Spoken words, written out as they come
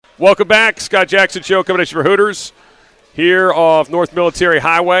Welcome back. Scott Jackson Show coming at you for Hooters here off North Military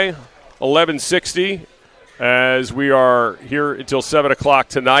Highway, 1160. As we are here until 7 o'clock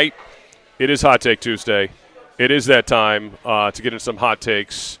tonight, it is Hot Take Tuesday. It is that time to get into some hot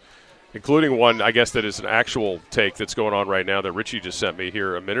takes, including one, I guess, that is an actual take that's going on right now that Richie just sent me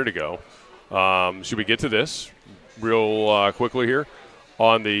here a minute ago. Should we get to this real quickly here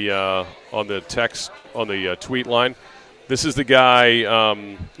on the text, on the tweet line? This is the guy,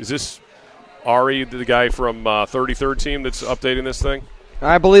 is this Ari, the guy from 33rd Team that's updating this thing?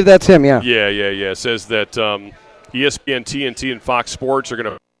 I believe that's him, yeah. Yeah. It says that ESPN, TNT, and Fox Sports are going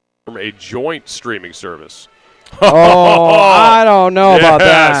to form a joint streaming service. Oh, I don't know about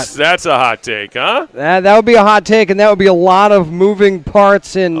that. That's a hot take, huh? That would be a hot take, and that would be a lot of moving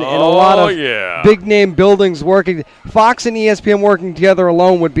parts and a lot of big-name buildings working. Fox and ESPN working together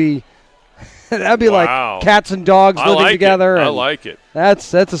alone would be that would be like cats and dogs living together. I like it.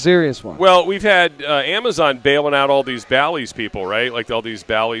 That's a serious one. Well, we've had Amazon bailing out all these Bally's people, right? Like all these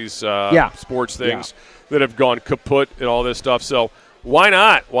Bally's sports things that have gone kaput and all this stuff. So why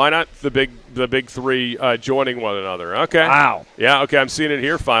not? Why not the big three joining one another? Okay. Wow. Yeah, okay, I'm seeing it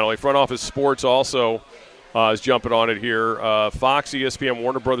here finally. Front Office Sports also is jumping on it here. Fox, ESPN,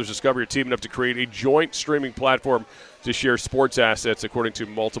 Warner Brothers Discovery are teaming up to create a joint streaming platform to share sports assets, according to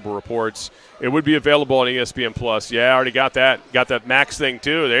multiple reports. It would be available on ESPN Plus. Yeah, I already got that. Got that Max thing,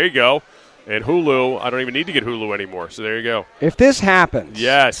 too. There you go. And Hulu. I don't even need to get Hulu anymore, so there you go. If this happens,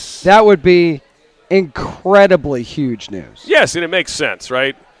 yes, that would be incredibly huge news. Yes, and it makes sense,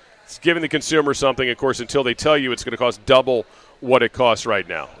 right? It's giving the consumer something, of course, until they tell you it's going to cost double what it costs right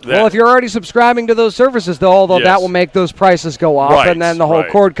now. Well, if you're already subscribing to those services, though, although that will make those prices go up, and then the whole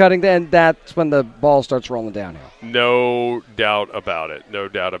cord cutting, then that's when the ball starts rolling downhill. No doubt about it. No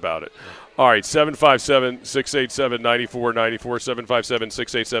doubt about it. All right, 757-687-9494,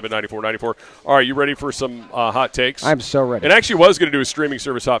 757-687-9494. All right, you ready for some hot takes? I'm so ready. And actually was going to do a streaming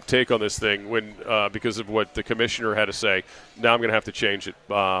service hot take on this thing when because of what the commissioner had to say. Now I'm going to have to change it,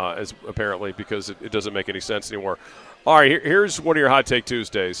 apparently, because it doesn't make any sense anymore. All right, here's one of your Hot Take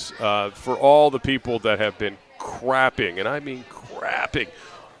Tuesdays. For all the people that have been crapping, and I mean crapping,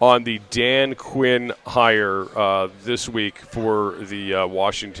 on the Dan Quinn hire this week for the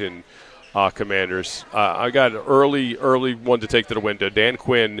Washington Commanders. I got an early one to take to the window. Dan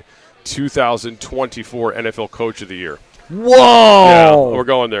Quinn, 2024 NFL Coach of the Year. Whoa! Yeah, we're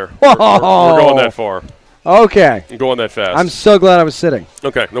going there. We're going that far. Okay. I'm going that fast. I'm so glad I was sitting.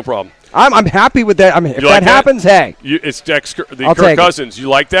 Okay, no problem. I'm happy with that. I mean, if that happens, hey. It's Kirk Cousins. You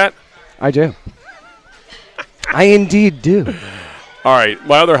like that? I do. I indeed do. All right,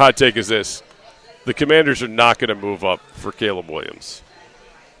 my other hot take is this. The Commanders are not going to move up for Caleb Williams.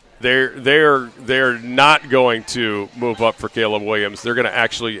 They're not going to move up for Caleb Williams. They're going to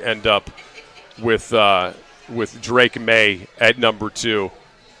actually end up with Drake May at number 2.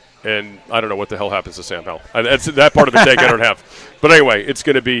 And I don't know what the hell happens to Sam Howell. That's that part of the take I don't have. But anyway, it's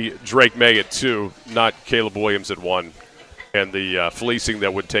going to be Drake May at 2, not Caleb Williams at 1. And the fleecing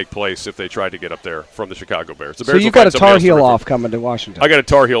that would take place if they tried to get up there from the Chicago Bears. So you've got a Tar Heel off coming to Washington. I got a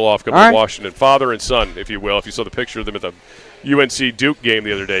Tar Heel off coming to Washington. Father and son, if you will. If you saw the picture of them at the UNC Duke game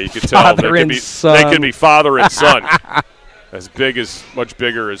the other day, you could tell they could be father and son. Much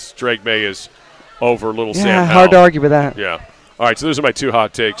bigger as Drake May is over little Sam Howell. Hard to argue with that. Yeah. All right, so those are my 2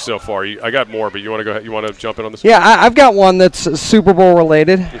 hot takes so far. I got more, but you want to go? You want to jump in on this? Yeah, I've got one that's Super Bowl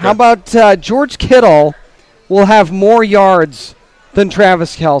related. Okay. How about George Kittle will have more yards than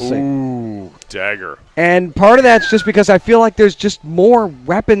Travis Kelce? Ooh, dagger. And part of that's just because I feel like there's just more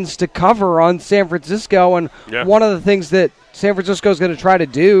weapons to cover on San Francisco, and one of the things that San Francisco is going to try to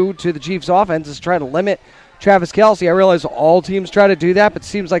do to the Chiefs' offense is try to limit Travis Kelce. I realize all teams try to do that, but it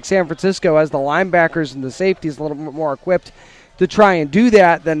seems like San Francisco has the linebackers and the safeties a little bit more equipped to try and do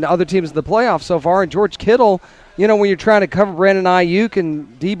that than other teams in the playoffs so far. And George Kittle, when you're trying to cover Brandon Ayuk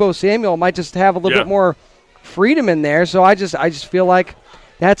and Deebo Samuel, might just have a little bit more freedom in there. So I just feel like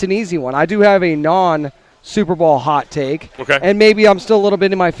that's an easy one. I do have a non-Super Bowl hot take. Okay. And maybe I'm still a little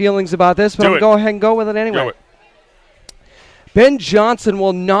bit in my feelings about this, but I'm going to go ahead and go with it anyway. Go it. Ben Johnson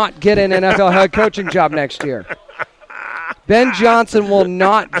will not get an NFL head coaching job next year. Ben Johnson will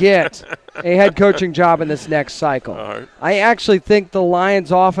not get a head coaching job in this next cycle. Right. I actually think the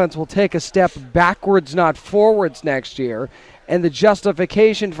Lions offense will take a step backwards, not forwards next year. And the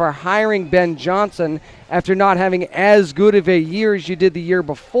justification for hiring Ben Johnson after not having as good of a year as you did the year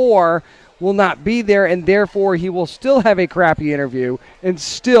before will not be there, and therefore he will still have a crappy interview and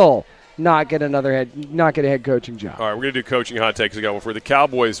still not get a head coaching job. All right, we're going to do coaching hot takes. I got one for you. The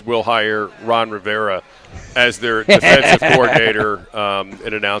Cowboys will hire Ron Rivera as their defensive coordinator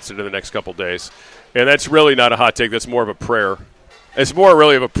and announce it in the next couple days. And that's really not a hot take. That's more of a prayer. It's more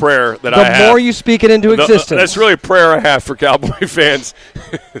really of a prayer that I have. The more you speak it into existence. That's really a prayer I have for Cowboy fans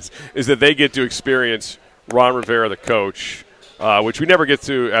is that they get to experience Ron Rivera, the coach, which we never get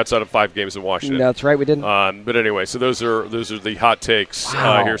to outside of 5 games in Washington. That's right, we didn't. But anyway, so those are the hot takes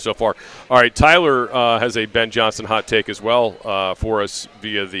here so far. All right, Tyler has a Ben Johnson hot take as well for us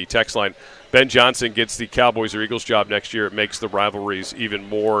via the text line. Ben Johnson gets the Cowboys or Eagles job next year. It makes the rivalries even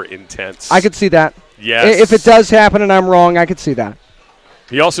more intense. I could see that. Yes. If it does happen and I'm wrong, I could see that.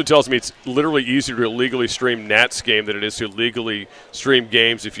 He also tells me it's literally easier to illegally stream Nats game than it is to legally stream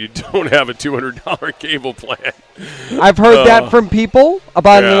games if you don't have a $200 cable plan. I've heard that from people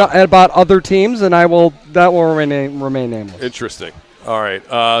about other teams, and that will remain nameless. Interesting. All right,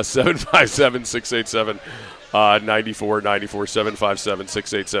 757-687-9494,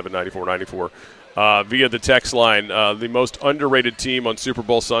 757-687-9494. Via the text line, the most underrated team on Super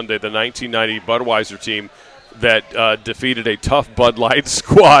Bowl Sunday, the 1990 Budweiser team, that defeated a tough Bud Light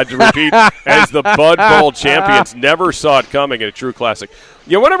squad to repeat as the Bud Bowl champions. Never saw it coming in a true classic.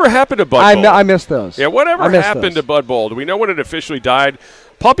 Yeah, whatever happened to Bud Bowl? I missed those. Yeah, whatever happened to Bud Bowl? Do we know when it officially died?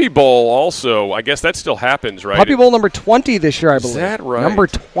 Puppy Bowl also, I guess that still happens, right? Puppy Bowl number 20 this year, I believe. Is that right? Number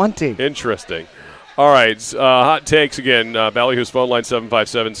 20. Interesting. All right, hot takes again. Ballyhoo's phone line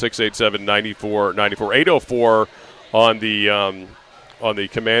 757-687-9494. 804 on the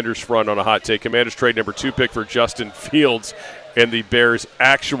Commanders front on a hot take. Commanders trade number 2 pick for Justin Fields and the Bears'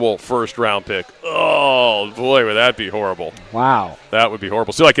 actual first-round pick. Oh, boy, would that be horrible. Wow. That would be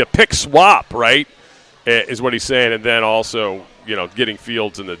horrible. So like a pick swap, right, is what he's saying, and then also, getting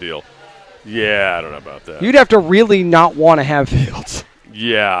Fields in the deal. Yeah, I don't know about that. You'd have to really not want to have Fields.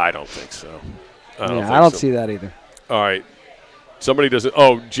 Yeah, I don't think so. I don't see that either. All right. Somebody doesn't.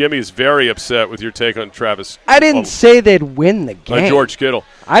 Oh, Jimmy is very upset with your take on Travis. I didn't say they'd win the game. George Kittle.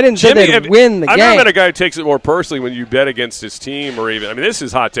 I didn't say they'd win the game. I've never met a guy who takes it more personally when you bet against his team or even. I mean, this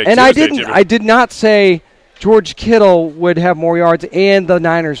is hot take. And Tuesday, Jimmy. I did not say George Kittle would have more yards and the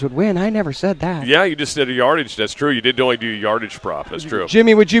Niners would win. I never said that. Yeah, you just said a yardage. That's true. You did only do a yardage prop. That's true.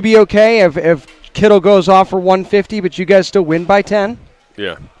 Jimmy, would you be okay if Kittle goes off for 150, but you guys still win by 10?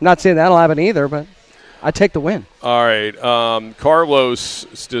 Yeah. I'm not saying that'll happen either, but I take the win. All right.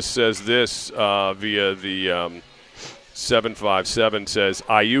 Carlos just says this via the 757 says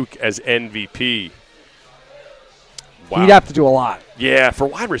Ayuk as MVP. Wow. You'd have to do a lot. Yeah, for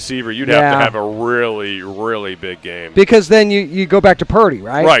wide receiver, you'd have to have a really, really big game. Because then you go back to Purdy,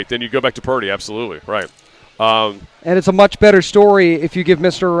 right? Right, then you go back to Purdy, absolutely, right. And it's a much better story if you give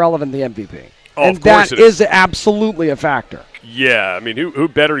Mr. Irrelevant the MVP. Oh, and of course that is absolutely a factor. Yeah, I mean, who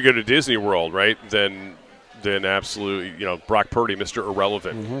better to go to Disney World, right, than absolutely, Brock Purdy, Mr.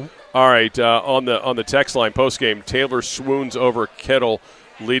 Irrelevant. Mm-hmm. All right, on the text line postgame, Taylor swoons over Kittle,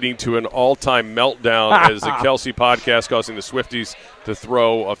 leading to an all-time meltdown as the Kelsey podcast causing the Swifties to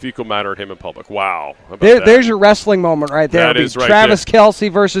throw a fecal matter at him in public. Wow. There's your wrestling moment right there. That is right Travis there.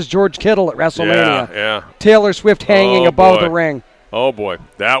 Kelce versus George Kittle at WrestleMania. Yeah. Taylor Swift hanging above the ring. Oh, boy.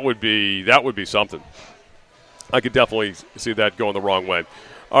 That would be something. I could definitely see that going the wrong way.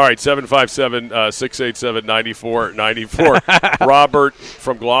 All right, 757-687-9494. Robert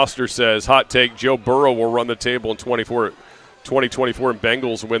from Gloucester says, hot take, Joe Burrow will run the table in 2024 and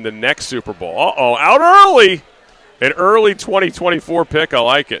Bengals win the next Super Bowl. Uh-oh, out early. An early 2024 pick. I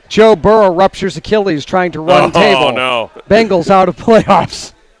like it. Joe Burrow ruptures Achilles trying to run table. Oh, no. Bengals out of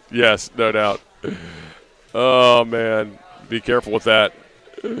playoffs. Yes, no doubt. Oh, man. Be careful with that.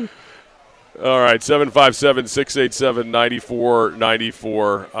 All right,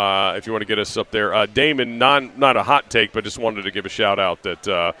 757-687-9494 if you want to get us up there. Damon, not a hot take, but just wanted to give a shout-out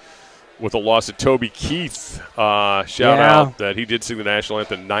that with a loss of Toby Keith, shout-out that he did sing the national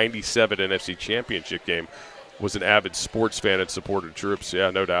anthem 97 NFC Championship game, was an avid sports fan and supported troops.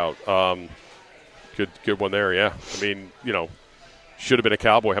 Yeah, no doubt. Good one there, yeah. I mean, should have been a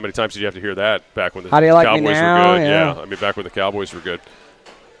Cowboy. How many times did you have to hear that back when the Cowboys were good? Yeah, I mean, back when the Cowboys were good.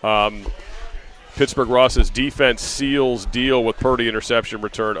 Pittsburgh Ross says defense seals deal with Purdy interception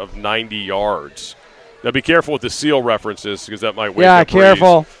return of 90 yards. Now be careful with the seal references because that might wake up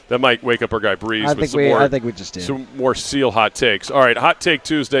careful. Breeze. That might wake up our guy Breeze. I think we just did. Some more seal hot takes. All right, hot take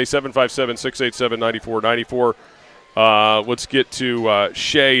Tuesday, 757-687-9494. Let's get to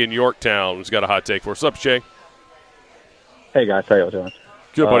Shay in Yorktown, who's got a hot take for us. What's up, Shay? Hey guys, how you doing?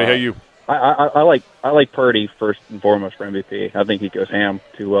 Good, buddy. How you? I like Purdy first and foremost for MVP. I think he goes ham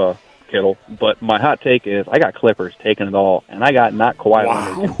to Kittle. But my hot take is I got Clippers taking it all, and I got not Kawhi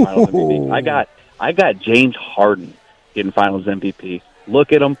Leonard getting Finals MVP. I got James Harden getting Finals MVP.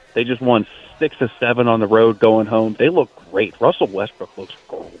 Look at them; they just won 6 of 7 on the road going home. They look great. Russell Westbrook looks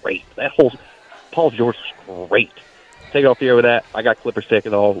great. That whole Paul George is great. Take it off the air with that. I got Clippers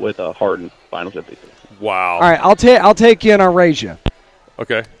taking it all with Harden Finals MVP. Wow. All right, I'll take you and I'll raise you.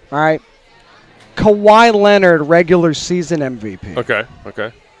 Okay. All right. Kawhi Leonard regular season MVP.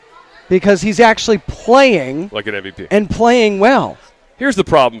 Okay. Because he's actually playing like an MVP and playing well. Here's the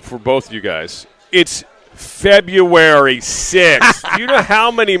problem for both of you guys. It's February 6th. Do you know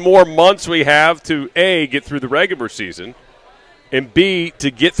how many more months we have to, A, get through the regular season, and B, to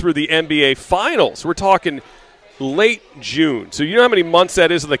get through the NBA Finals? We're talking late June. So you know how many months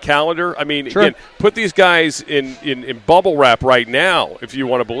that is on the calendar? I mean, sure. Again, put these guys in bubble wrap right now if you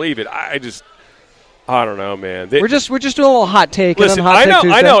want to believe it. I don't know, man. We're just doing a little hot take. Listen, hot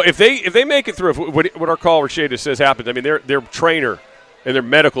I know. If they make it through, what our caller Rashada says happens. I mean, their trainer and their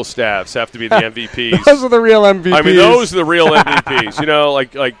medical staffs have to be the MVPs. Those are the real MVPs. I mean, those are the real MVPs. You know,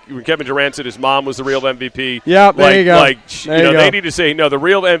 like when Kevin Durant said his mom was the real MVP. Yeah, there you go. They need to say no. The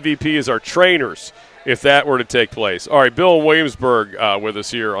real MVP is our trainers. If that were to take place. All right, Bill in Williamsburg with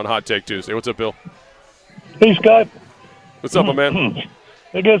us here on Hot Take Tuesday. What's up, Bill? Hey, Scott. What's up, my man?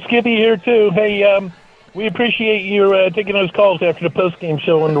 I got Skippy here, too. Hey, we appreciate you taking those calls after the postgame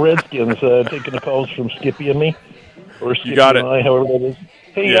show on the Redskins, taking the calls from Skippy and me. Or Skippy you got it. And I, however that is.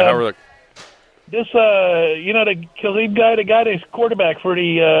 Hey, however this, the Khalid guy, the guy that's quarterback for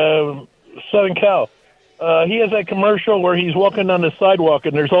the Southern Cal, he has that commercial where he's walking down the sidewalk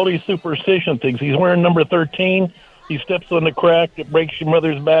and there's all these superstition things. He's wearing number 13. He steps on the crack that breaks your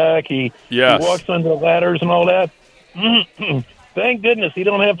mother's back. He walks under the ladders and all that. Thank goodness he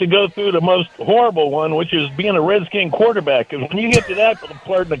don't have to go through the most horrible one, which is being a Redskin quarterback. Because when you get to that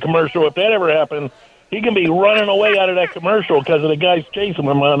part in the commercial, if that ever happened, he can be running away out of that commercial because of the guys chasing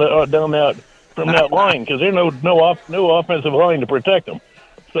him down that from that line because there's no offensive line to protect him.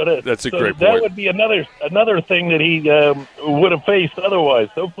 So that's a great point. That would be another thing that he would have faced otherwise.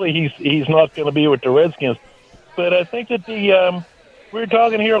 Hopefully he's not going to be with the Redskins. But I think that we were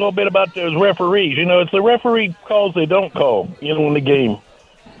talking here a little bit about those referees. You know, it's the referee calls they don't call, in the game.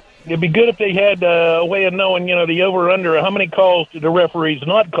 It'd be good if they had a way of knowing, the over-under, how many calls did the referees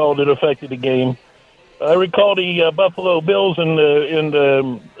not call that affected the game. I recall the Buffalo Bills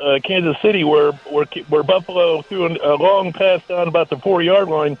in Kansas City where Buffalo threw a long pass down about the 4-yard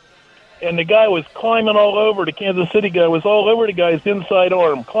line, and the guy was climbing all over. The Kansas City guy was all over the guy's inside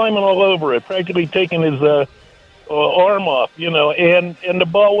arm, climbing all over it, practically taking his arm off, and the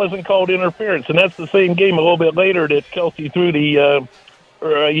ball wasn't called interference. And that's the same game a little bit later that Kelsey threw the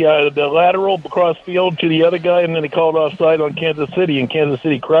lateral across field to the other guy, and then he called offside on Kansas City, and Kansas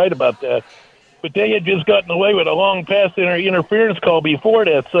City cried about that. But they had just gotten away with a long pass interference call before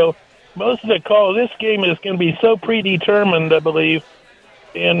that. So most of the call, this game is going to be so predetermined, I believe,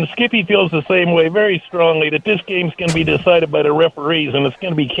 and Skippy feels the same way very strongly, that this game's going to be decided by the referees, and it's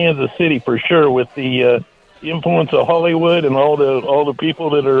going to be Kansas City for sure with the influence of Hollywood and all the people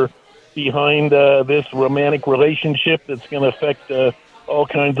that are behind this romantic relationship that's going to affect all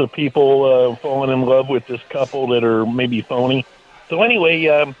kinds of people falling in love with this couple that are maybe phony. So anyway,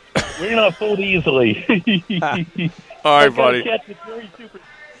 we're not fooled easily. All right, buddy.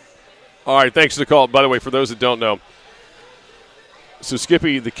 All right, thanks for the call. By the way, for those that don't know, so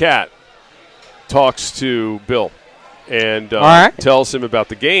Skippy the cat talks to Bill and tells him about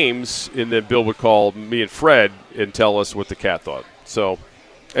the games, and then Bill would call me and Fred and tell us what the cat thought. So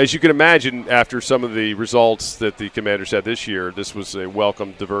as you can imagine, after some of the results that the Commanders had this year, this was a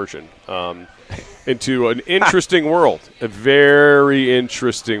welcome diversion into an interesting world, a very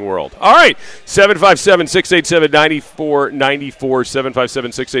interesting world. All right, 757-687-9494,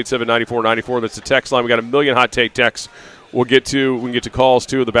 757-687-9494. That's the text line. We got a million hot take texts. We can get to calls,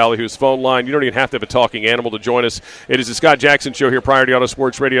 too, the Ballyhoo's phone line. You don't even have to have a talking animal to join us. It is the Scott Jackson Show here, Priority Auto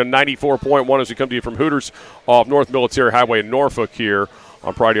Sports Radio 94.1 as we come to you from Hooters off North Military Highway in Norfolk here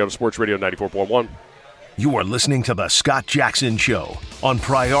on Priority Auto Sports Radio 94.1. You are listening to the Scott Jackson Show on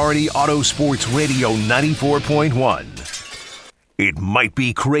Priority Auto Sports Radio 94.1. It might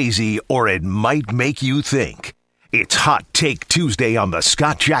be crazy or it might make you think. It's Hot Take Tuesday on the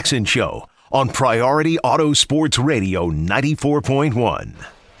Scott Jackson Show on Priority Auto Sports Radio 94.1.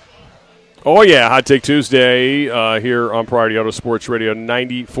 Oh, yeah, Hot Take Tuesday here on Priority Auto Sports Radio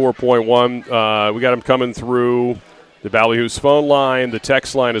 94.1. We got them coming through the Ballyhoo's phone line, the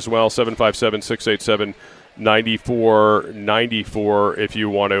text line as well, 757-687-9494 if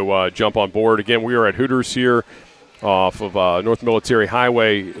you want to jump on board. Again, we are at Hooters here off of North Military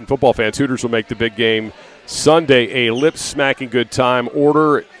Highway. And football fans, Hooters will make the big game Sunday a lip-smacking good time.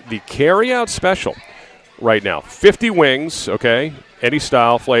 Order the carry-out special right now. 50 wings, okay, any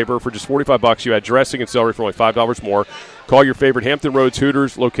style, flavor, for just $45. You add dressing and celery for only $5 more. Call your favorite Hampton Roads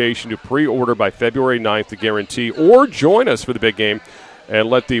Hooters location to pre-order by February 9th to guarantee, or join us for the big game and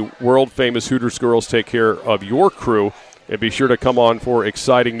let the world-famous Hooters girls take care of your crew. And be sure to come on for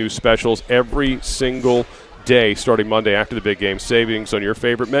exciting new specials every single day starting Monday after the big game. Savings on your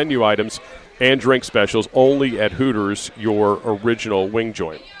favorite menu items and drink specials only at Hooters, your original wing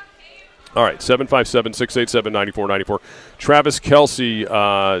joint. All right, 757-687-9494. Travis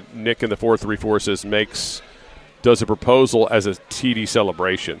Kelce, Nick in the 434 says, does a proposal as a TD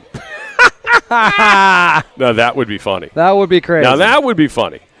celebration. Now, that would be funny. That would be crazy. Now, that would be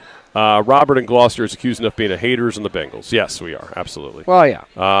funny. Robert in Gloucester is accusing us of being haters on the Bengals. Yes, we are. Absolutely. Well, yeah.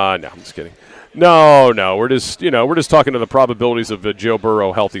 No, I'm just kidding. No. We're just talking to the probabilities of a Joe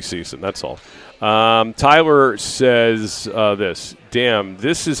Burrow healthy season. That's all. Tyler says this. Damn,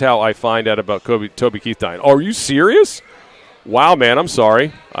 this is how I find out about Toby Keith dying. Oh, are you serious? Wow, man, I'm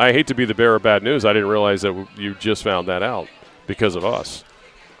sorry. I hate to be the bearer of bad news. I didn't realize that you just found that out because of us.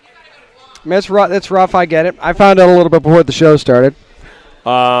 I mean, it's rough. I get it. I found out a little bit before the show started.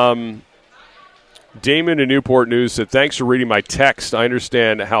 Damon in Newport News said, thanks for reading my text. I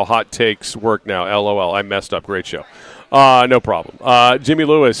understand how hot takes work now. LOL. I messed up. Great show. No problem. Jimmy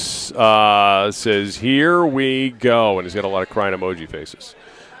Lewis says, here we go. And he's got a lot of crying emoji faces.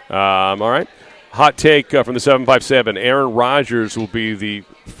 All right. Hot take from the 757. Aaron Rodgers will be the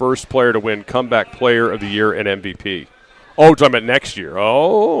first player to win Comeback Player of the Year and MVP. Oh, talking about next year.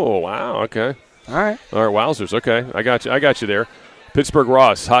 Oh, wow. Okay. All right. Wowzers. Okay. I got you there. Pittsburgh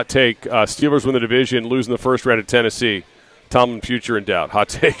Ross, hot take. Steelers win the division, losing the first round of Tennessee. Tomlin future in doubt. Hot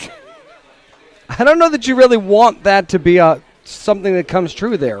take. I don't know that you really want that to be something that comes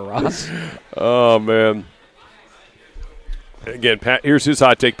true there, Ross. Oh, man. Again, here's his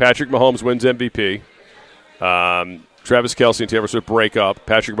hot take. Patrick Mahomes wins MVP. Travis Kelce and Taylor Swift break up.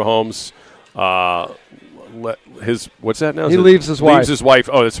 Patrick Mahomes, what's that now? He leaves his wife. Leaves his wife.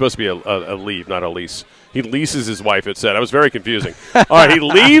 Oh, it's supposed to be a leave, not a lease. He leases his wife, it said. I was very confusing. All right, he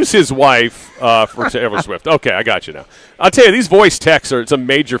leaves his wife for Taylor Swift. Okay, I got you now. I'll tell you, these voice texts are some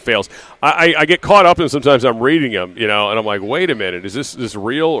major fails. I get caught up in them sometimes. I'm reading them, and I'm like, wait a minute. Is this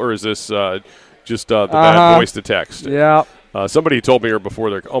real or is this just the bad voice to text? Yeah. Somebody told me here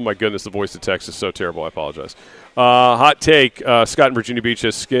before, oh, my goodness, the voice to text is so terrible. I apologize. Hot take, Scott in Virginia Beach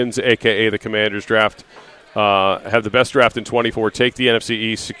has Skins, a.k.a. the Commanders draft. Have the best draft in 24. Take the NFC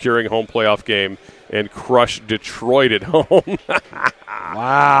East, securing home playoff game, and crush Detroit at home.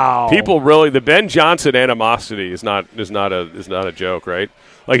 Wow. People really, the Ben Johnson animosity is not a joke, right?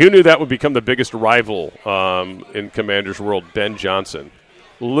 Like, who knew that would become the biggest rival in Commanders world? Ben Johnson.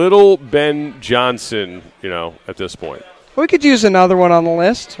 Little Ben Johnson, at this point. We could use another one on the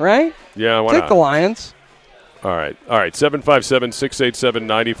list, right? Yeah, why not? Take the Lions. All right.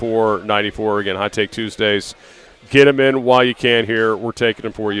 757-687-9494. Again, Hot Take Tuesdays. Get them in while you can here. We're taking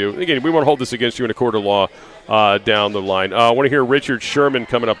them for you. Again, we want to hold this against you in a court of law down the line. I want to hear Richard Sherman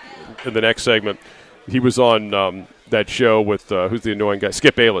coming up in the next segment. He was on that show with, who's the annoying guy?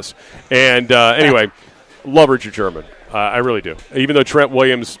 Skip Bayless. And anyway, love Richard Sherman. I really do. Even though Trent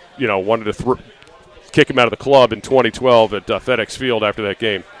Williams, wanted to kick him out of the club in 2012 at FedEx Field after that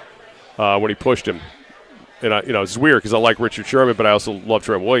game when he pushed him. And, it's weird because I like Richard Sherman, but I also love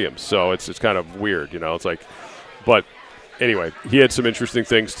Trent Williams. So it's kind of weird, It's like – but anyway, he had some interesting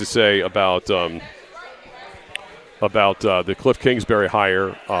things to say about the Cliff Kingsbury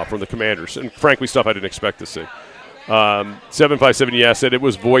hire from the Commanders. And frankly, stuff I didn't expect to see. 757, yeah, said it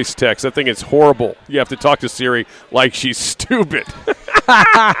was voice text. That thing is horrible. You have to talk to Siri like she's stupid.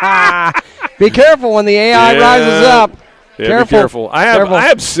 Be careful when the AI rises up. Yeah, be careful. I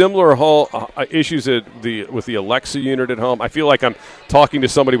have similar issues with the Alexa unit at home. I feel like I'm talking to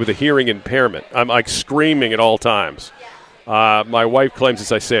somebody with a hearing impairment. I'm like screaming at all times. My wife claims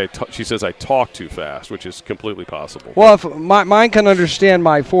she says I talk too fast, which is completely possible. Well, if mine can understand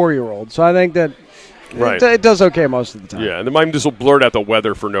my 4-year-old, so I think that it does okay most of the time. Yeah, and then mine just will blurt out the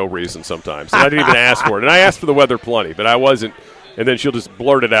weather for no reason sometimes. And I didn't even ask for it. And I asked for the weather plenty, but I wasn't. And then she'll just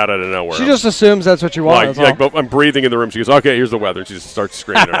blurt it out of nowhere. She just assumes that's what you want. I'm breathing in the room. She goes, okay, here's the weather. And she just starts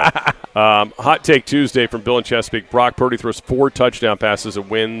screaming it out. Hot Take Tuesday from Bill and Chesapeake. Brock Purdy throws 4 touchdown passes and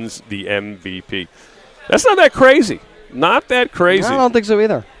wins the MVP. That's not that crazy. Not that crazy. I don't think so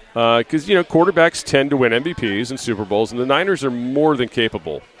either. Because, quarterbacks tend to win MVPs and Super Bowls, and the Niners are more than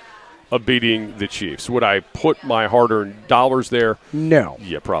capable of beating the Chiefs. Would I put my hard-earned dollars there? No.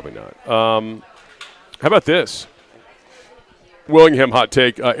 Yeah, probably not. How about this? Willingham hot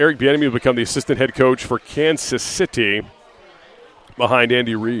take. Eric Bieniemy will become the assistant head coach for Kansas City behind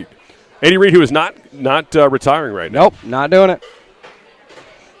Andy Reid. Andy Reid, who is not retiring right now. Nope, not doing it.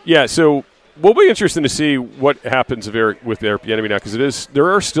 Yeah, so we'll be interested to see what happens with Eric Bieniemy now, because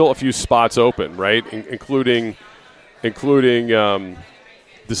there are still a few spots open, right, including the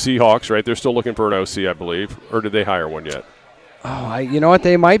Seahawks, right? They're still looking for an OC, I believe, or did they hire one yet? Oh, you know what?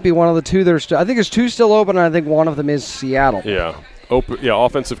 They might be one of the two. I think there's two still open, and I think one of them is Seattle. Yeah,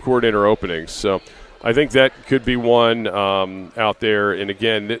 offensive coordinator openings. So I think that could be one out there. And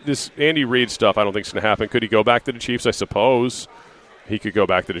again, this Andy Reid stuff, I don't think is going to happen. Could he go back to the Chiefs? I suppose he could go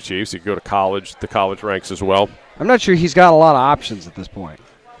back to the Chiefs. He could go to college, the college ranks as well. I'm not sure he's got a lot of options at this point.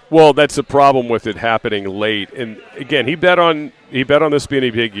 Well, that's the problem with it happening late. And again, he bet on this being a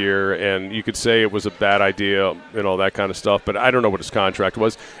big year, and you could say it was a bad idea and all that kind of stuff, but I don't know what his contract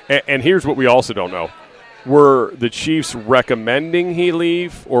was. And here's what we also don't know. Were the Chiefs recommending he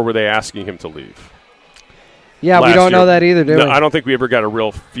leave, or were they asking him to leave? Yeah, we don't know that either, do we? I don't think we ever got a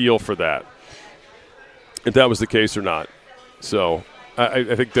real feel for that, if that was the case or not. So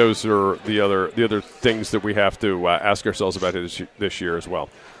I think those are the other things that we have to ask ourselves about this year as well.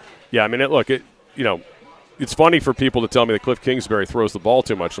 Yeah, I mean, it's funny for people to tell me that Cliff Kingsbury throws the ball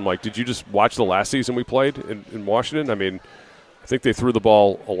too much. I'm like, did you just watch the last season we played in Washington? I mean, I think they threw the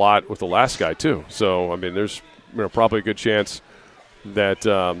ball a lot with the last guy too. So, I mean, there's probably a good chance that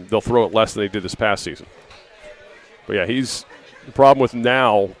they'll throw it less than they did this past season. But, yeah, the problem with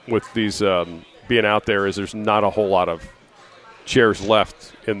these being out there is there's not a whole lot of chairs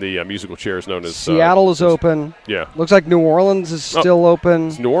left in the musical chairs known as Seattle is open. Yeah. Looks like New Orleans is still open.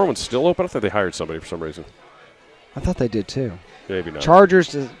 Is New Orleans still open? I thought they hired somebody for some reason. I thought they did too. Maybe not.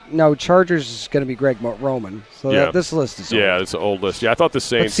 Chargers is going to be Greg Roman. So this list is old. Yeah, it's an old list. Yeah, I thought the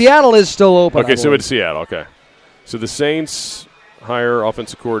Saints. But Seattle is still open. Okay, so it's Seattle. Okay. So the Saints hire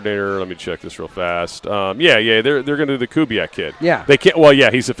offensive coordinator. Let me check this real fast. They're going to do the Kubiak kid. Yeah. They can't. Well, yeah,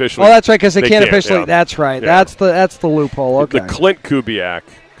 he's officially. Oh, that's right, because they can't officially. Yeah. That's right. Yeah. That's the loophole. Okay. The Clint Kubiak,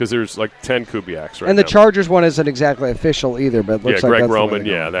 because there's like 10 Kubiaks right And the now. Chargers one isn't exactly official either, but it looks like Greg that's Roman.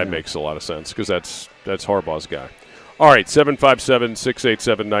 That makes a lot of sense because that's Harbaugh's guy. All right,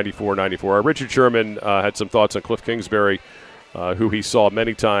 757-687-9494. Richard Sherman had some thoughts on Cliff Kingsbury, who he saw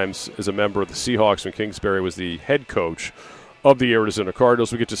many times as a member of the Seahawks when Kingsbury was the head coach of the Arizona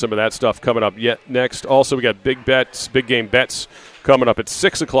Cardinals. We get to some of that stuff coming up yet next. Also, we got big game bets coming up at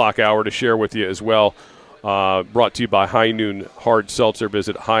 6 o'clock hour to share with you as well. Brought to you by High Noon Hard Seltzer.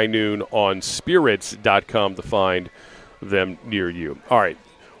 Visit highnooonspirits.com to find them near you. All right.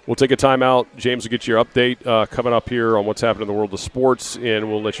 We'll take a timeout. James will get your update coming up here on what's happening in the world of sports, and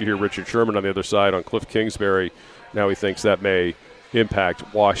we'll let you hear Richard Sherman on the other side on Cliff Kingsbury. Now he thinks that may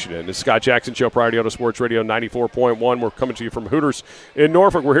impact Washington. It's Scott Jackson Show, Priority Auto Sports Radio 94.1. We're coming to you from Hooters in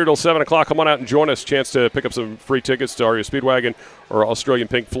Norfolk. We're here till 7 o'clock. Come on out and join us. Chance to pick up some free tickets to REO Speedwagon or Australian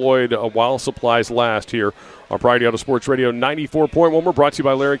Pink Floyd while supplies last here on Priority Auto Sports Radio 94.1. We're brought to you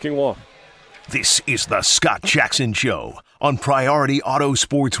by Larry King Law. This is the Scott Jackson Show on Priority Auto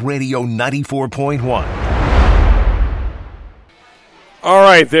Sports Radio 94.1. All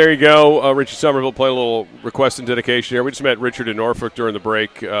right, there you go. Richard Somerville playing a little request and dedication here. We just met Richard in Norfolk during the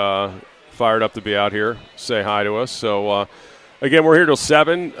break. Fired up to be out here, say hi to us. So, again, we're here till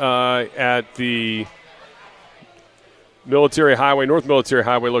 7 at the North Military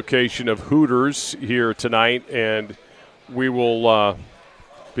Highway location of Hooters here tonight, and we will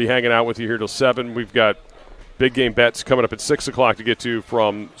be hanging out with you here till 7. We've got big game bets coming up at 6 o'clock to get to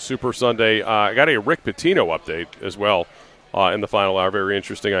from Super Sunday. I got a Rick Pitino update as well in the final hour. Very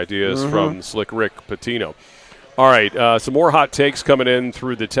interesting ideas from Slick Rick Pitino. All right, some more hot takes coming in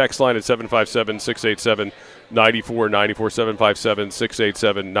through the text line at 757-687-9494,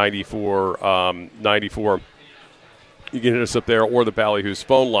 757-687-9494. You can hit us up there or the Ballyhoo's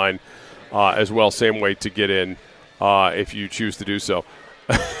phone line as well. Same way to get in if you choose to do so.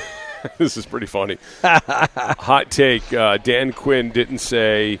 This is pretty funny. Hot take. Dan Quinn didn't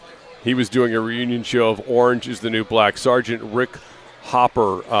say he was doing a reunion show of Orange is the New Black. Sergeant Rick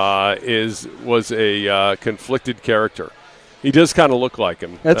Hopper was a conflicted character. He does kind of look like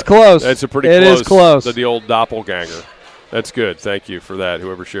him. That's close. That's a pretty close. It is close. The old doppelganger. That's good. Thank you for that,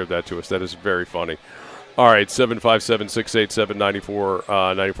 whoever shared that to us. That is very funny. All right,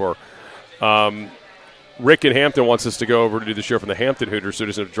 757-687-9494. Rick in Hampton wants us to go over to do the show from the Hampton Hooters so he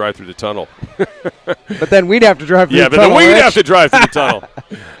doesn't have to drive through the tunnel. But then we'd have to drive through the tunnel. Yeah, but then we'd have to drive through the tunnel.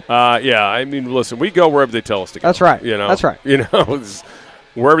 I mean, listen, we go wherever they tell us to go. That's right. That's right.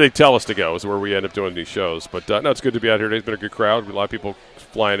 Wherever they tell us to go is where we end up doing these shows. But, no, it's good to be out here today. It's been a good crowd. A lot of people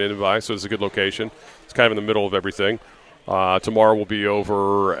flying in and by, so it's a good location. It's kind of in the middle of everything. Tomorrow we'll be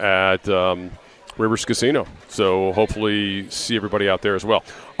over at Rivers Casino. So hopefully see everybody out there as well.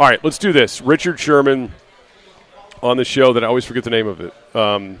 All right, let's do this. Richard Sherman on the show that I always forget the name of it.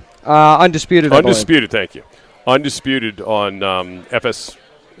 Undisputed. Undisputed, thank you. Undisputed on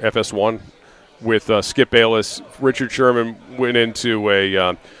FS1 with Skip Bayless. Richard Sherman went into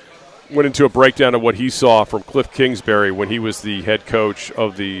a breakdown of what he saw from Cliff Kingsbury when he was the head coach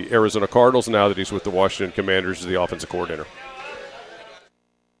of the Arizona Cardinals, now that he's with the Washington Commanders as the offensive coordinator.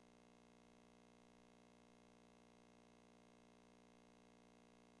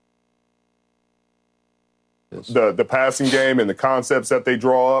 The passing game and the concepts that they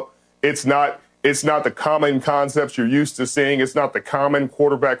draw up, it's not the common concepts you're used to seeing. It's not the common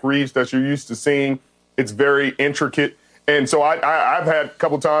quarterback reads that you're used to seeing. It's very intricate. And so I've had a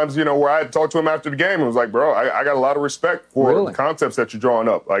couple times, where I had talked to him after the game and was like, bro, I got a lot of respect for the concepts that you're drawing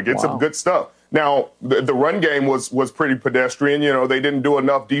up. Like, it's some good stuff. Now, the run game was pretty pedestrian. They didn't do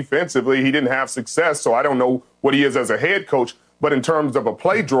enough defensively. He didn't have success, so I don't know what he is as a head coach. But in terms of a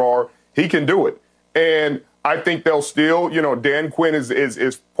play drawer, he can do it. And I think they'll still, Dan Quinn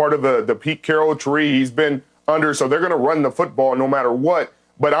is part of the Pete Carroll tree. He's been under, so they're going to run the football no matter what.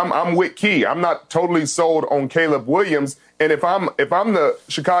 But I'm with Key. I'm not totally sold on Caleb Williams. And if I'm the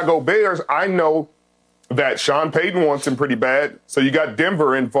Chicago Bears, I know that Sean Payton wants him pretty bad. So you got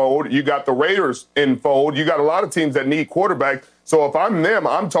Denver in fold. You got the Raiders in fold. You got a lot of teams that need quarterbacks. So if I'm them,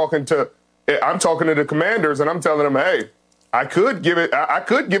 I'm talking to the Commanders and I'm telling them, hey, I could give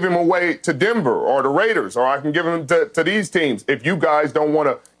him away to Denver or the Raiders, or I can give him to these teams if you guys don't want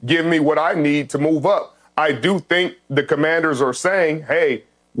to give me what I need to move up. I do think the Commanders are saying, hey,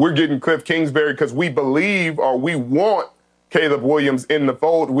 we're getting Cliff Kingsbury because we believe or we want Caleb Williams in the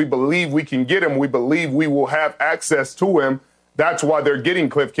fold. We believe we can get him. We believe we will have access to him. That's why they're getting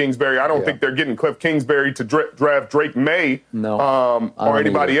Cliff Kingsbury. I don't think they're getting Cliff Kingsbury to draft Drake May or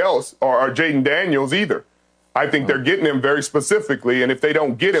anybody else or Jaden Daniels either. I think they're getting him very specifically, and if they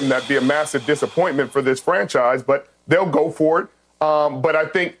don't get him, that'd be a massive disappointment for this franchise, but they'll go for it. But I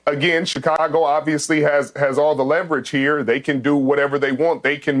think, again, Chicago obviously has all the leverage here. They can do whatever they want.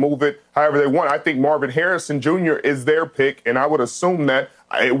 They can move it however they want. I think Marvin Harrison Jr. is their pick, and I would assume that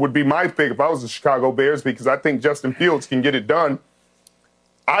it would be my pick if I was the Chicago Bears because I think Justin Fields can get it done.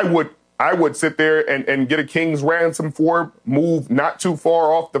 I would sit there and get a king's ransom for him, move not too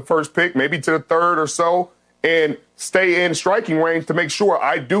far off the first pick, maybe to the third or so, and stay in striking range to make sure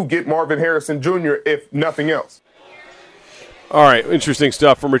I do get Marvin Harrison Jr., if nothing else. All right, interesting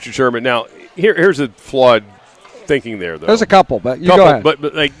stuff from Richard Sherman. Now, here's a flawed thinking there, though. There's a couple, but go ahead.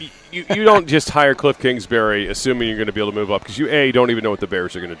 But like, you don't just hire Cliff Kingsbury assuming you're going to be able to move up because you, A, don't even know what the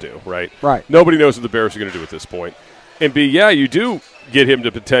Bears are going to do, right? Right. Nobody knows what the Bears are going to do at this point. And, B, yeah, you do get him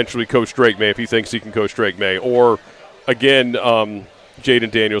to potentially coach Drake May if he thinks he can coach Drake May. Or, again,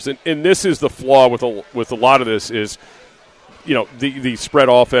 Jaden Daniels. And this is the flaw with a lot of this is, the spread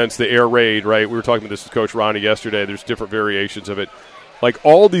offense, the air raid, right? We were talking about this with Coach Ronnie yesterday. There's different variations of it. Like,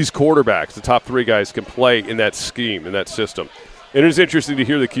 all these quarterbacks, the top three guys, can play in that scheme, in that system. And it is interesting to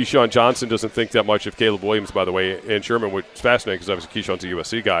hear that Keyshawn Johnson doesn't think that much of Caleb Williams, by the way, and Sherman, which is fascinating because obviously Keyshawn's a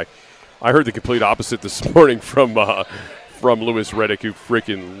USC guy. I heard the complete opposite this morning from Louis Riddick, who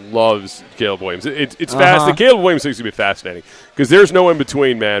freaking loves Caleb Williams. It's fascinating. Caleb Williams thinks it's going to be fascinating because there's no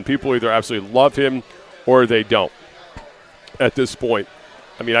in-between, man. People either absolutely love him or they don't at this point.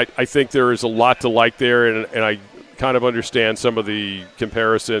 I mean, I think there is a lot to like there, and I kind of understand some of the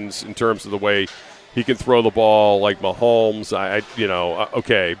comparisons in terms of the way he can throw the ball like Mahomes.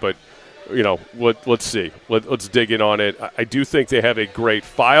 Okay, but let's see. Let's dig in on it. I do think they have a great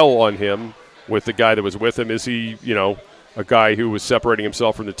file on him with the guy that was with him. Is he, a guy who was separating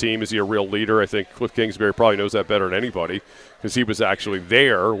himself from the team? Is he a real leader? I think Cliff Kingsbury probably knows that better than anybody because he was actually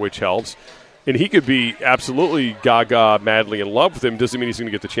there, which helps. And he could be absolutely gaga, madly in love with him. Doesn't mean he's going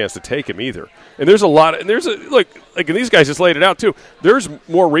to get the chance to take him either. And there's a lot. And there's and these guys just laid it out too. There's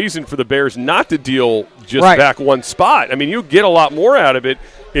more reason for the Bears not to deal just back one spot. I mean, you get a lot more out of it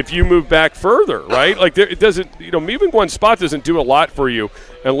if you move back further, right? Like it doesn't. Moving one spot doesn't do a lot for you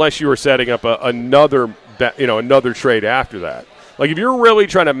unless you are setting up another trade after that. Like if you're really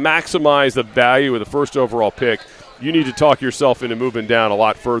trying to maximize the value of the first overall pick, you need to talk yourself into moving down a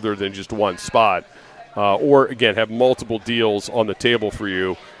lot further than just one spot. Or, again, have multiple deals on the table for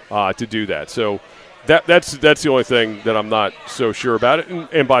you to do that. So that's the only thing that I'm not so sure about it.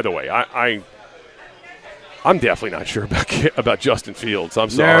 And by the way, I'm definitely not sure about Justin Fields. I'm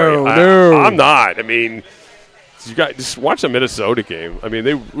sorry. No. I'm not. I mean, you guys just watch the Minnesota game. I mean,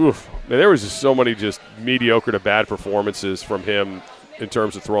 there was just so many just mediocre to bad performances from him in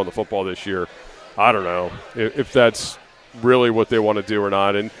terms of throwing the football this year. I don't know if that's really what they want to do or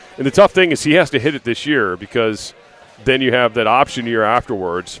not. And the tough thing is he has to hit it this year because then you have that option year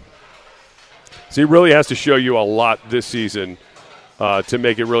afterwards. So he really has to show you a lot this season to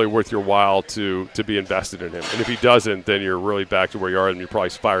make it really worth your while to be invested in him. And if he doesn't, then you're really back to where you are, and you're probably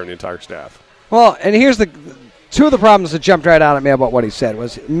firing the entire staff. Well, and here's two of the problems that jumped right out at me about what he said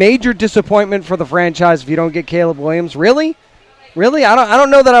was major disappointment for the franchise if you don't get Caleb Williams. Really? I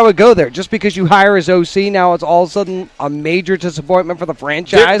don't know that I would go there. Just because you hire his OC, now it's all of a sudden a major disappointment for the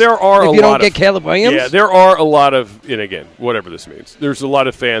franchise there are if you don't get Caleb Williams? Yeah, there are a lot of, and again, whatever this means, there's a lot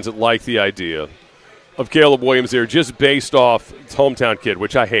of fans that like the idea of Caleb Williams there just based off his hometown kid,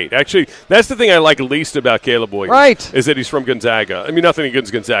 which I hate. Actually, that's the thing I like least about Caleb Williams. Right. Is that he's from Gonzaga. I mean, nothing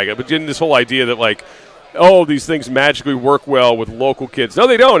against Gonzaga, but this whole idea that, like, oh, these things magically work well with local kids. No,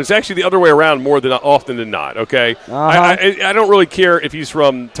 they don't. It's actually the other way around more than often than not, okay? I don't really care if he's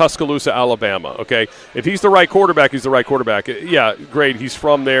from Tuscaloosa, Alabama, okay? If he's the right quarterback, he's the right quarterback. Yeah, great. He's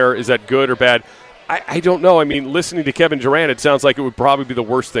from there. Is that good or bad? I don't know. I mean, listening to Kevin Durant, it sounds like it would probably be the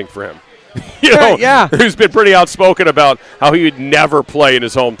worst thing for him. Who's been pretty outspoken about how he would never play in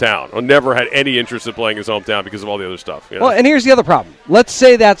his hometown or never had any interest in playing his hometown because of all the other stuff. You know? Well, and here's the other problem. Let's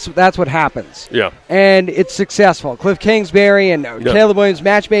say that's what happens. Yeah. And it's successful. Cliff Kingsbury and Caleb Williams,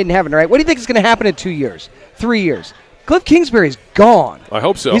 match made in heaven, right? What do you think is going to happen in 2 years, 3 years? Cliff Kingsbury's gone. I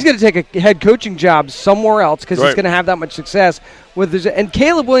hope so. He's going to take a head coaching job somewhere else because he's going to have that much success. And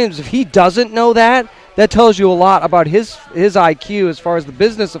Caleb Williams, if he doesn't know that tells you a lot about his IQ as far as the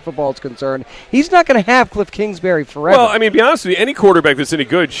business of football is concerned. He's not going to have Cliff Kingsbury forever. Well, I mean, to be honest with you, any quarterback that's any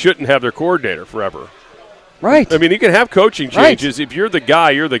good shouldn't have their coordinator forever. Right. I mean, you can have coaching changes. Right. If you're the guy,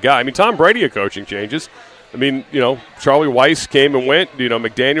 you're the guy. I mean, Tom Brady had coaching changes. I mean, Charlie Weiss came and went.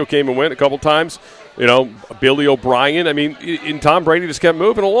 McDaniel came and went a couple times. Billy O'Brien. I mean, and Tom Brady just kept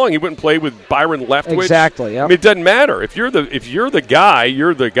moving along. He wouldn't play with Byron Leftwich. Exactly. Yep. I mean, it doesn't matter. If you're the guy,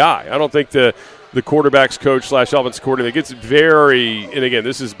 you're the guy. I don't think the quarterback's coach / offense coordinator gets very, and again,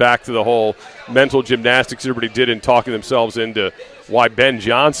 this is back to the whole mental gymnastics everybody did in talking themselves into why Ben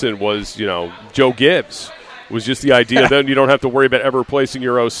Johnson was, Joe Gibbs. It was just the idea then you don't have to worry about ever replacing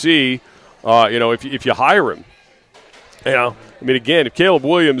your OC, if you hire him. I mean, again, if Caleb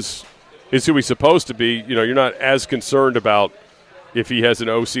Williams is who he's supposed to be, you're not as concerned about if he has an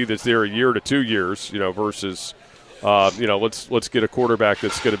OC that's there a year to 2 years, versus let's get a quarterback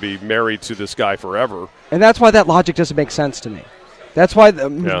that's going to be married to this guy forever. And that's why that logic doesn't make sense to me. That's why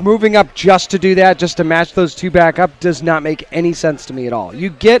moving up just to do that, just to match those two back up, does not make any sense to me at all.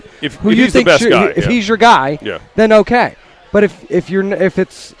 You get if you think if he's your guy, then okay. But if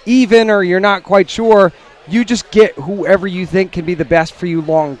it's even or you're not quite sure, you just get whoever you think can be the best for you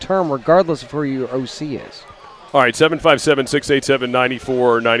long term, regardless of who your OC is. All right,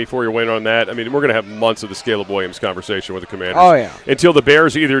 757-687-9494. You're waiting on that. I mean, we're going to have months of the Caleb Williams conversation with the Commanders. Oh, yeah. Until the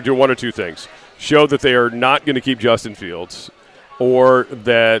Bears either do one or two things. Show that they are not going to keep Justin Fields or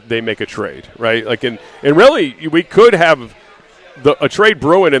that they make a trade, right? And really, we could have a trade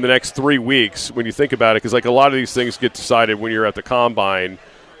brewing in the next 3 weeks when you think about it, because, a lot of these things get decided when you're at the Combine in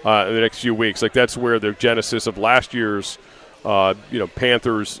the next few weeks. That's where the genesis of last year's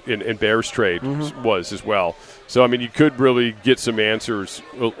Panthers and Bears trade was as well. So, I mean, you could really get some answers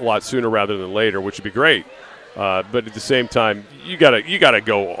a lot sooner rather than later, which would be great. But at the same time, you gotta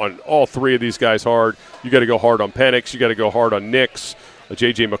go on all three of these guys hard. You got to go hard on Penix. You got to go hard on Nix,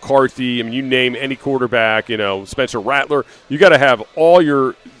 J.J. McCarthy. I mean, you name any quarterback, Spencer Rattler. You got to have all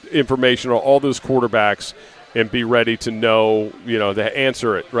your information on all those quarterbacks and be ready to know, to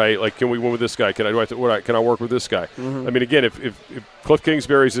answer it, right? Can we win with this guy? Can I work with this guy? I mean, again, if Cliff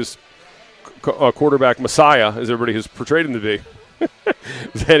Kingsbury's this quarterback messiah, as everybody has portrayed him to be,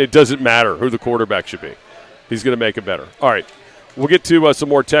 then it doesn't matter who the quarterback should be. He's going to make it better. All right, we'll get to some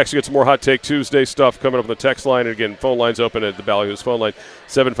more text. Get some more Hot Take Tuesday stuff coming up on the text line. And again, phone lines open at the Ballyhoo's phone line,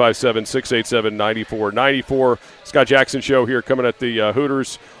 757-687-9494. Scott Jackson Show here coming at the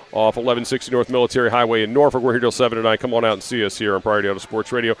Hooters off 1160 North Military Highway in Norfolk. We're here till 7 tonight. Come on out and see us here on Priority Auto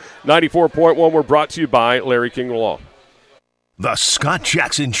Sports Radio 94.1. We're brought to you by Larry King Law. The Scott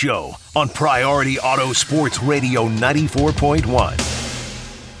Jackson Show on Priority Auto Sports Radio 94.1.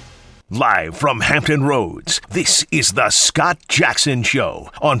 Live from Hampton Roads, this is the Scott Jackson Show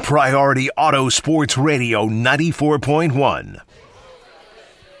on Priority Auto Sports Radio 94.1.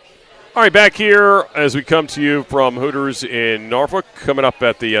 All right, back here as we come to you from Hooters in Norfolk. Coming up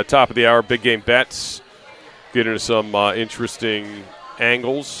at the top of the hour, big game bets. Get into some interesting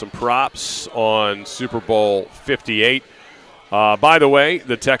angles, some props on Super Bowl 58. By the way,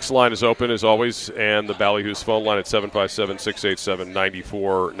 the text line is open as always, and the Ballyhoo's phone line at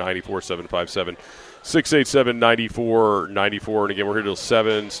 757-687-9494, 687-9494. And again, we're here till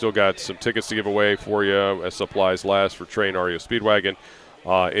 7. Still got some tickets to give away for you as supplies last for Train REO Speedwagon.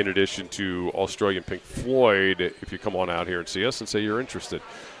 In addition to Australian Pink Floyd, if you come on out here and see us and say you're interested.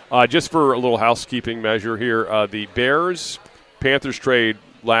 Just for a little housekeeping measure here, the Bears-Panthers trade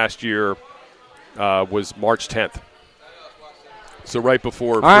last year was March 10th. So right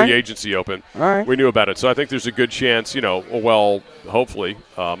before free agency opened, we knew about it. So I think there's a good chance, hopefully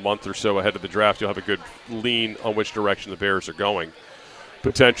a month or so ahead of the draft, you'll have a good lean on which direction the Bears are going,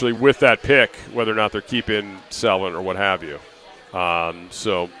 potentially with that pick, whether or not they're keeping, selling, or what have you.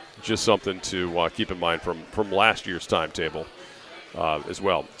 So just something to keep in mind from last year's timetable as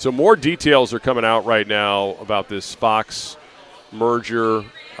well. So more details are coming out right now about this Fox merger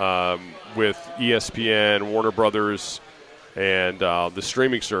with ESPN, Warner Brothers, and the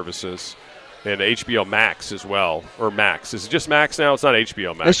streaming services, and HBO Max as well. Or Max. Is it just Max now? It's not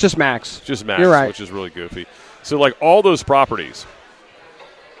HBO Max. It's just Max. Just Max, You're right. Which is really goofy. So, like, all those properties,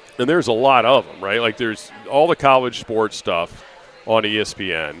 and there's a lot of them, right? Like, there's all the college sports stuff on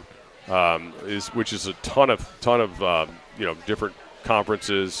ESPN, which is a ton of different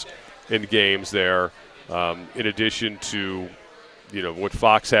conferences and games there, in addition to, what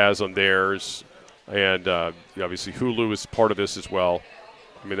Fox has on theirs. And obviously Hulu is part of this as well.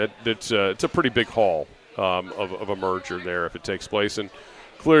 I mean, it's a pretty big haul of a merger there if it takes place. And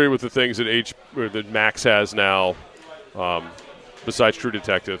clearly with the things that Max has now, besides True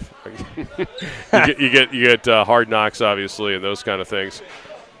Detective, you get Hard Knocks, obviously, and those kind of things.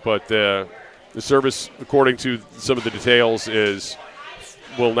 But the service, according to some of the details,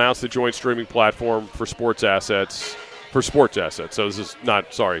 will announce the joint streaming platform for sports assets. So this is no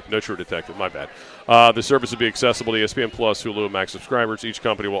True Detective, my bad. The service will be accessible to ESPN Plus, Hulu, and Max subscribers. Each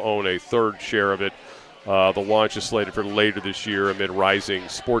company will own a third share of it. The launch is slated for later this year amid rising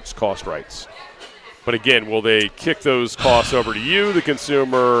sports cost rights. But again, will they kick those costs over to you, the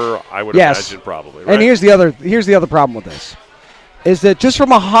consumer? I would imagine probably. Right? And here's the other problem with this, is that just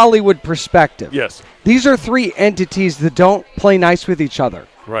from a Hollywood perspective, yes, these are three entities that don't play nice with each other.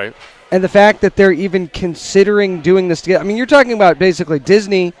 Right. And the fact that they're even considering doing this together. I mean, you're talking about basically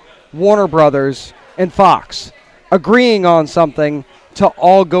Disney, Warner Brothers, and Fox agreeing on something to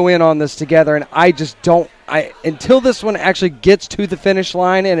all go in on this together. And I just don't – until this one actually gets to the finish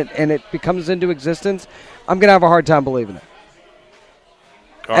line and it becomes into existence, I'm going to have a hard time believing it.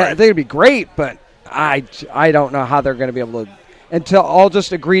 All right. I think it'd be great, but I don't know how they're going to be able to – until all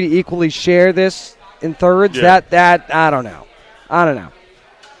just agree to equally share this in thirds, that I don't know.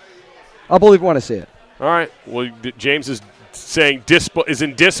 I'll believe when I see it. All right. Well, James is saying is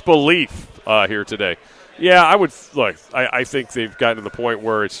in disbelief here today. Yeah, I would look. I think they've gotten to the point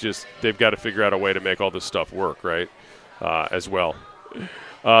where it's just they've got to figure out a way to make all this stuff work, right? As well.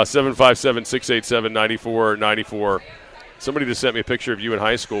 757-687-9494. Somebody just sent me a picture of you in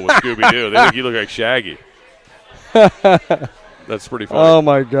high school with Scooby-Doo. They think you look like Shaggy. That's pretty funny. Oh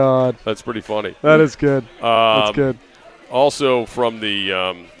my God, that's pretty funny. That is good. That's good. Also from the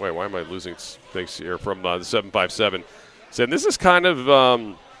why am I losing things here? From the 757, said this is kind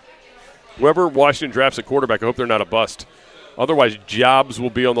of whoever Washington drafts a quarterback. I hope they're not a bust. Otherwise, jobs will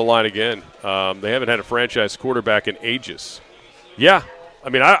be on the line again. They haven't had a franchise quarterback in ages. Yeah, I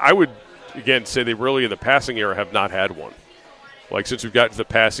mean, I would again say they really in the passing era have not had one. Like since we've got to the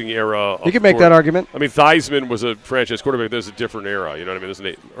passing era, you can make that argument. I mean, Theismann was a franchise quarterback. There's a different era. You know what I mean? This is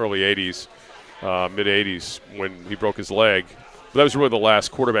in the early '80s. Mid-'80s when he broke his leg. But that was really the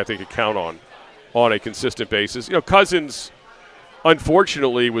last quarterback they could count on a consistent basis. Cousins,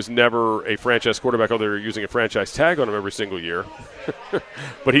 unfortunately, was never a franchise quarterback, although they were using a franchise tag on him every single year.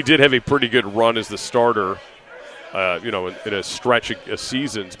 But he did have a pretty good run as the starter, in a stretch of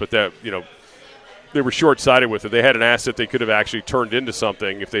seasons. But that, they were short-sighted with it. They had an asset they could have actually turned into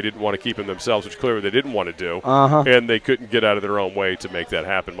something if they didn't want to keep him themselves, which clearly they didn't want to do. And they couldn't get out of their own way to make that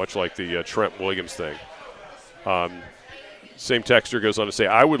happen, much like the Trent Williams thing. Same texter goes on to say,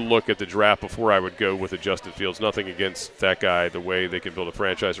 I would look at the draft before I would go with a Justin Fields. Nothing against that guy, the way they can build a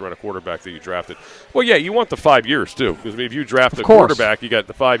franchise around a quarterback that you drafted. Well, yeah, you want the 5 years, too. Because if you draft a quarterback, you got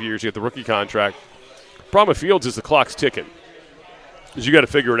the 5 years, you get the rookie contract. Problem with Fields is the clock's ticking. Because you got to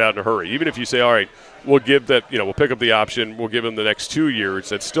figure it out in a hurry. Even if you say, all right, we'll give that, we'll pick up the option, we'll give him the next 2 years,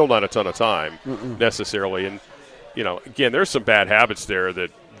 that's still not a ton of time necessarily. And, again, there's some bad habits there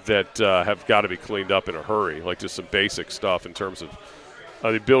that have got to be cleaned up in a hurry, like just some basic stuff in terms of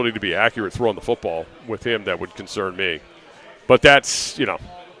the ability to be accurate throwing the football with him that would concern me. But that's,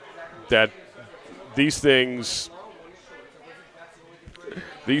 that these things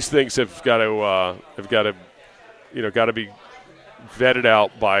have got to be vetted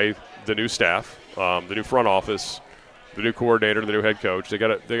out by the new staff, the new front office, the new coordinator, the new head coach. They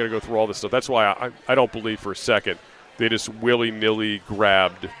got to go through all this stuff. That's why I don't believe for a second they just willy-nilly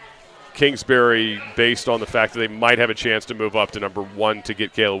grabbed Kingsbury based on the fact that they might have a chance to move up to number 1 to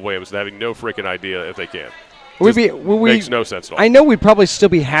get Caleb Williams, and having no freaking idea if they can. Makes no sense at all. I know we'd probably still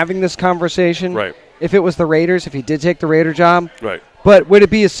be having this conversation if it was the Raiders, if he did take the Raider job. Right. But would it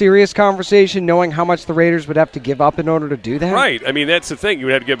be a serious conversation knowing how much the Raiders would have to give up in order to do that? Right. I mean, that's the thing. You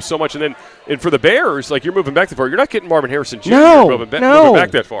would have to give so much. And for the Bears, like, you're moving back that far. You're not getting Marvin Harrison Jr. moving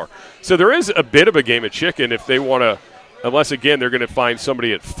back that far. So there is a bit of a game of chicken if they want to, unless, again, they're going to find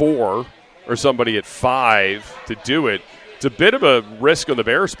somebody at 4 or somebody at 5 to do it. It's a bit of a risk on the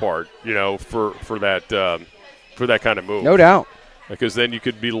Bears' part, for that kind of move. No doubt. Because then you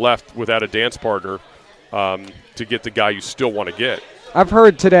could be left without a dance partner to get the guy you still want to get. I've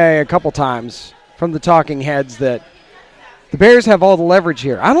heard today a couple times from the talking heads that the Bears have all the leverage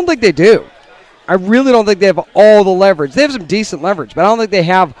here. I don't think they do. I really don't think they have all the leverage. They have some decent leverage, but I don't think they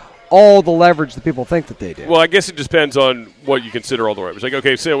have all the leverage that people think that they do. Well, I guess it depends on what you consider all the leverage. Like,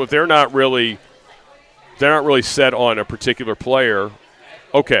 okay, so if they're not really set on a particular player,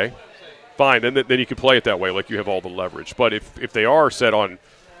 okay, fine. Then you can play it that way, like you have all the leverage. But if they are set on a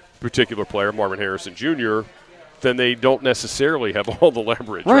particular player, Marvin Harrison Jr., then they don't necessarily have all the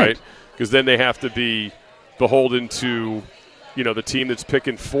leverage, right? Because then they have to be beholden to, the team that's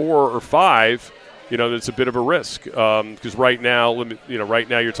picking 4 or 5. That's a bit of a risk because right now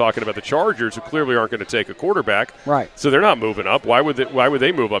you're talking about the Chargers, who clearly aren't going to take a quarterback, right? So they're not moving up. Why would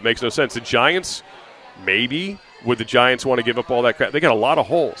they move up? Makes no sense. The Giants, maybe. Would the Giants want to give up all that crap? They got a lot of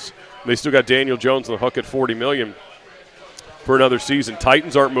holes. They still got Daniel Jones on the hook at $40 million for another season.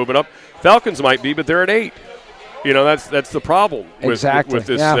 Titans aren't moving up. Falcons might be, but they're at 8. That's the problem with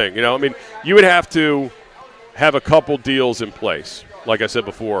this thing. I mean, you would have to have a couple deals in place, like I said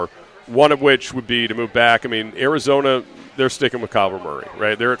before, one of which would be to move back. I mean, Arizona, they're sticking with Kyler Murray,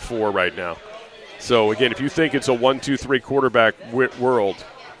 right? They're at 4 right now. So, again, if you think it's a 1-2-3 quarterback world,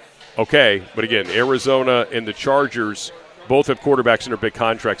 okay. But, again, Arizona and the Chargers both have quarterbacks in their big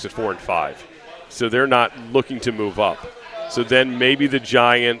contracts at 4 and 5. So they're not looking to move up. So then maybe the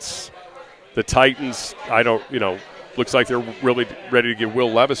Giants – the Titans, looks like they're really ready to give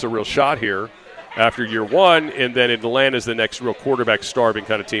Will Levis a real shot here after year 1, and then Atlanta's the next real quarterback-starving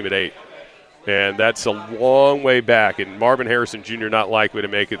kind of team at 8. And that's a long way back, and Marvin Harrison Jr. not likely to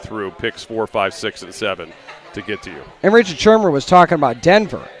make it through picks 4, 5, 6, and 7 to get to you. And Richard Shermer was talking about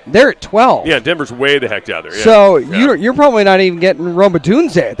Denver. They're at 12. Yeah, Denver's way the heck down there. Yeah. So you're probably not even getting Roma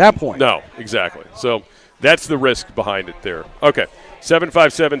Dunze at that point. No, exactly. So that's the risk behind it there. Okay.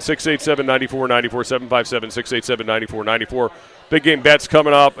 757-687-9494, 757-687-9494. Big game bets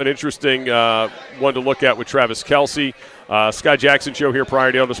coming up. An interesting one to look at with Travis Kelce. Scott Jackson Show here,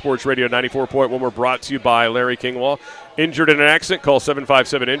 Priority on the Sports Radio 94.1. We're brought to you by Larry Kinglaw. Injured in an accident? Call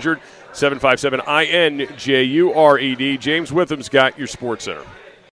 757-INJURED, 757-INJURED. James Witham's got your Sports Center.